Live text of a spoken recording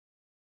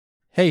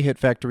Hey, Hit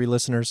Factory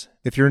listeners.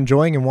 If you're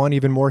enjoying and want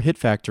even more Hit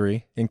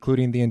Factory,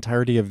 including the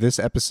entirety of this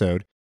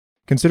episode,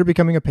 consider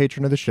becoming a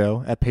patron of the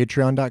show at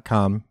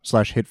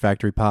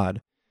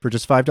patreon.com/hitfactorypod. For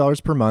just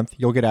 $5 per month,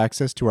 you'll get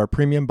access to our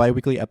premium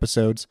biweekly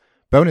episodes,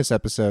 bonus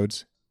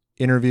episodes,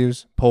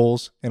 interviews,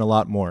 polls, and a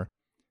lot more.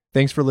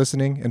 Thanks for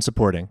listening and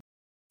supporting.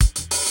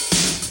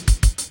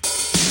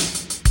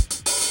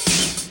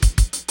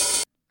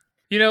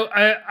 You know,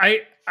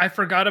 I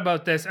forgot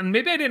about this, and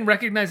maybe I didn't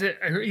recognize it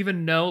or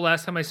even know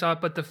last time I saw it,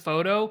 but the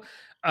photo,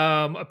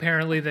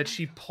 apparently that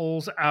she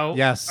pulls out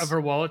of her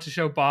wallet to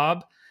show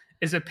Bob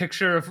is a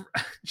picture of,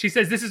 she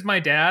says, "This is my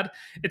dad."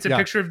 It's a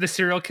picture of the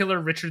serial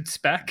killer Richard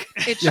Speck.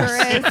 It sure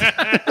is.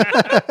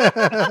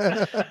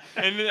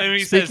 And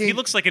he says, he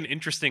looks like an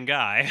interesting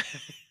guy.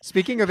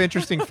 Speaking of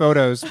interesting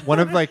photos, one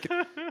of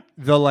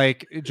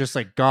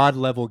the god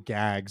level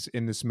gags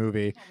in this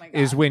movie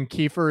is when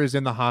Kiefer is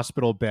in the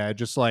hospital bed,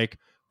 just like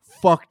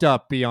fucked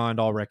up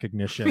beyond all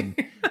recognition,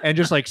 and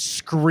just like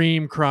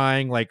scream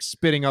crying, like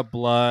spitting up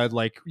blood,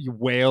 like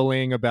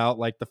wailing about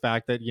like the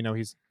fact that, you know,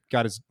 he's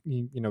got his,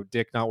 you know,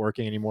 dick not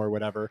working anymore or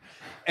whatever.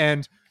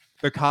 And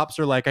the cops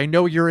are like, "I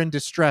know you're in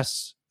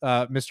distress,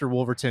 Mr.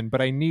 Wolverton,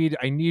 but I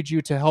need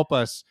you to help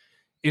us.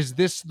 Is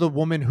this the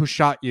woman who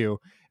shot you?"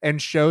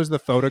 And shows the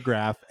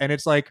photograph, and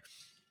it's like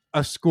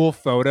a school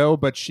photo,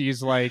 but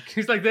she's like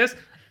this.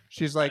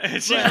 She's like,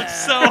 she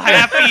looks so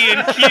happy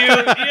and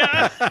cute.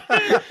 Yeah,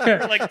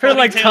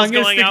 her tongue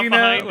is sticking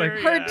out.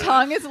 Her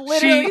tongue is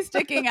literally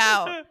sticking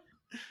out.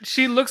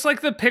 She looks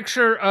like the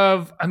picture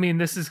of, I mean,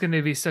 this is going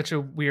to be such a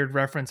weird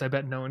reference. I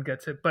bet no one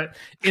gets it. But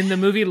in the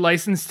movie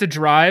License to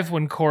Drive,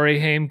 when Corey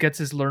Haim gets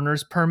his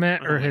learner's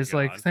permit or his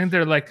like thing,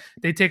 they're like,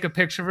 they take a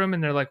picture of him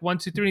and they're like, 1,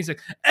 2, 3. And he's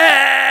like,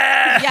 ah!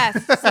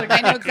 Yes. I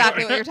know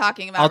exactly what you're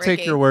talking about. I'll Ricky.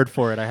 take your word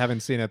for it. I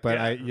haven't seen it,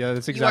 but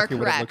that's exactly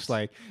what it looks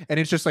like. And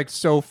it's just like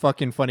so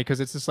fucking funny because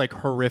it's this like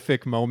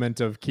horrific moment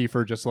of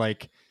Kiefer just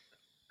like,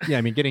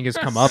 getting his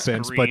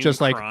comeuppance, but just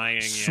like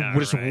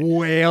just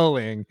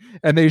wailing.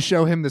 And they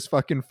show him this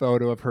fucking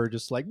photo of her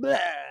just like, bleh.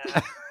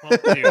 Well,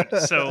 dude,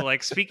 so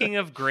like speaking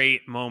of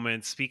great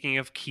moments, speaking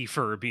of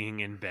Kiefer being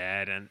in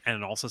bed,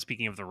 and also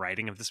speaking of the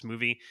writing of this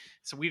movie,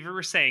 so we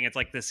were saying it's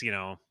like this, you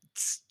know,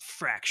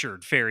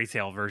 fractured fairy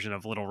tale version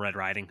of Little Red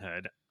Riding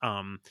Hood.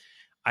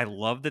 I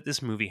love that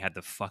this movie had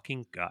the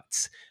fucking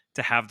guts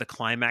to have the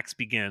climax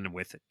begin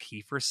with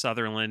Kiefer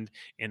Sutherland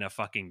in a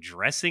fucking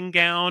dressing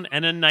gown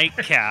and a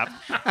nightcap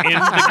in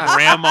the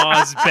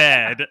grandma's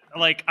bed.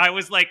 Like, I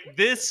was like,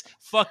 this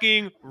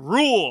fucking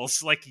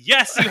rules. Like,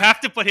 yes, you have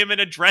to put him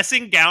in a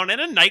dressing gown and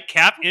a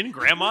nightcap in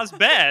grandma's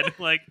bed.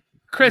 Like,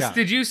 Chris,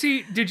 did you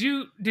see the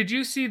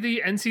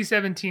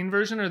NC-17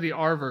 version or the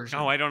R version?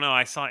 Oh, I don't know.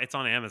 I saw it's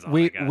on Amazon.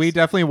 We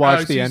definitely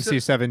watched the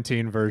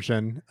NC-17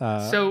 version.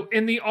 So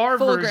in the R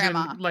full version,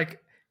 grandma. like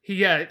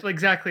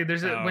exactly.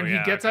 There's when he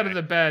gets out of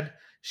the bed,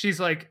 she's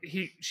like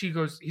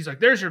he's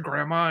like, "There's your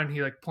grandma," and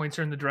he like points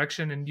her in the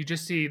direction, and you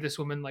just see this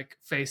woman like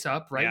face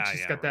up, right?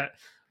 She's got that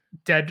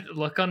dead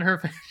look on her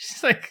face.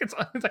 She's like it's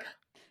like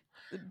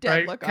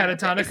dead look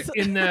catatonic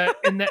in the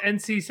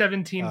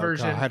NC-17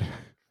 version. God.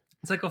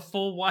 It's like a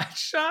full wide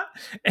shot,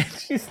 and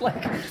she's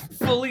like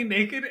fully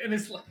naked, and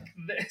it's like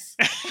this.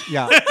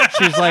 Yeah,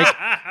 she's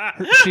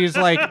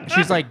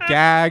like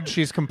gagged.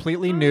 She's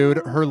completely nude.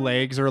 Her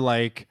legs are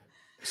like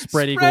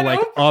spread eagle, like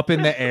up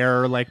in the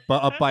air, like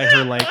up by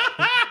her like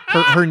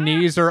her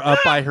knees are up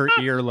by her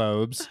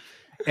earlobes,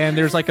 and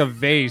there's like a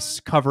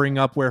vase covering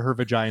up where her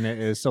vagina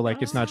is, so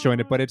like it's not showing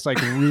it, but it's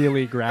like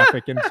really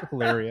graphic and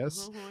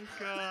hilarious. Oh my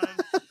God.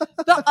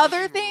 The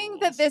other thing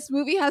that this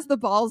movie has the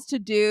balls to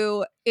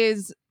do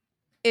is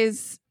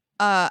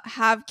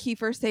have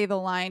Kiefer say the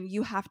line,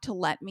 "You have to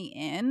let me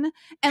in."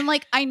 And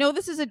like, I know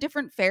this is a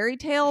different fairy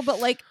tale, but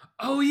like,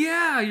 oh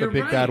yeah, you're the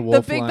big right. bad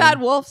wolf. The big line. bad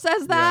wolf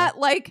says that.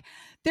 Like,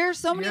 there's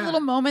so many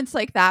little moments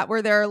like that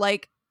where there are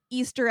like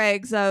Easter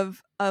eggs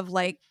of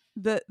like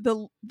the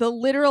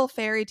literal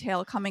fairy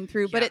tale coming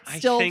through, but it's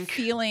still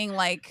feeling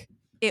like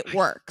it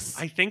works.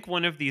 I think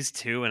one of these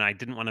two, and I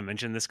didn't want to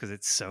mention this because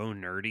it's so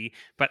nerdy,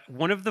 but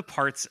one of the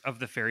parts of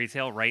the fairy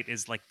tale, right,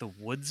 is like the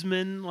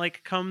woodsman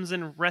like comes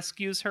and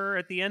rescues her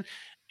at the end.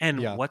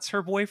 And what's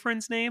her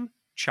boyfriend's name?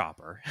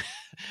 Chopper.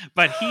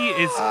 But he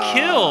is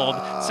killed,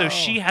 so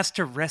she has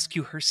to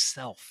rescue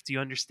herself. Do you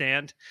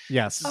understand?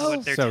 Yes. This is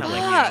what they're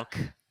telling you.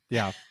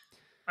 Yeah.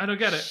 I don't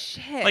get it.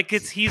 Shit. Like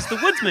he's the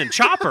woodsman,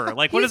 Chopper.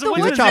 Like what is a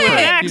woodsman?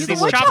 woodsman? He's the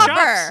Chop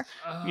woodchopper.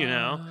 chops, you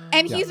know.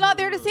 And he's not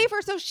there to save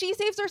her, so she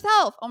saves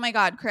herself. Oh my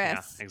God,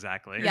 Chris. Yeah,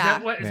 exactly. Is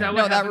that what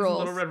happens in rules.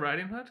 Little Red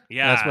Riding Hood?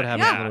 Yeah, that's what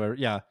happens. Yeah. In Little Red.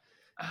 Yeah.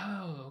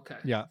 Oh, okay.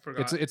 Yeah.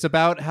 Forgot. It's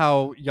about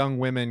how young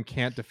women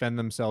can't defend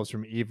themselves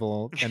from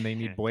evil, and they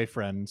need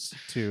boyfriends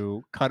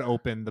to cut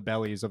open the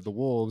bellies of the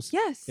wolves.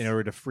 Yes. In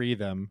order to free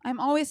them. I'm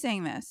always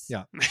saying this.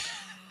 Yeah.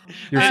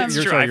 You're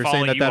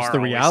saying that that's the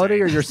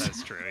reality, or you're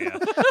that's true. Yeah.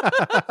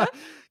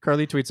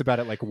 Carly tweets about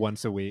it like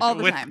once a week. All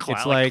the With time.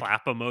 It's like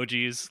clap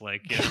emojis,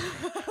 like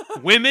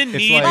women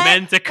need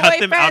men to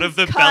cut them out of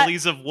the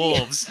bellies of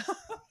wolves.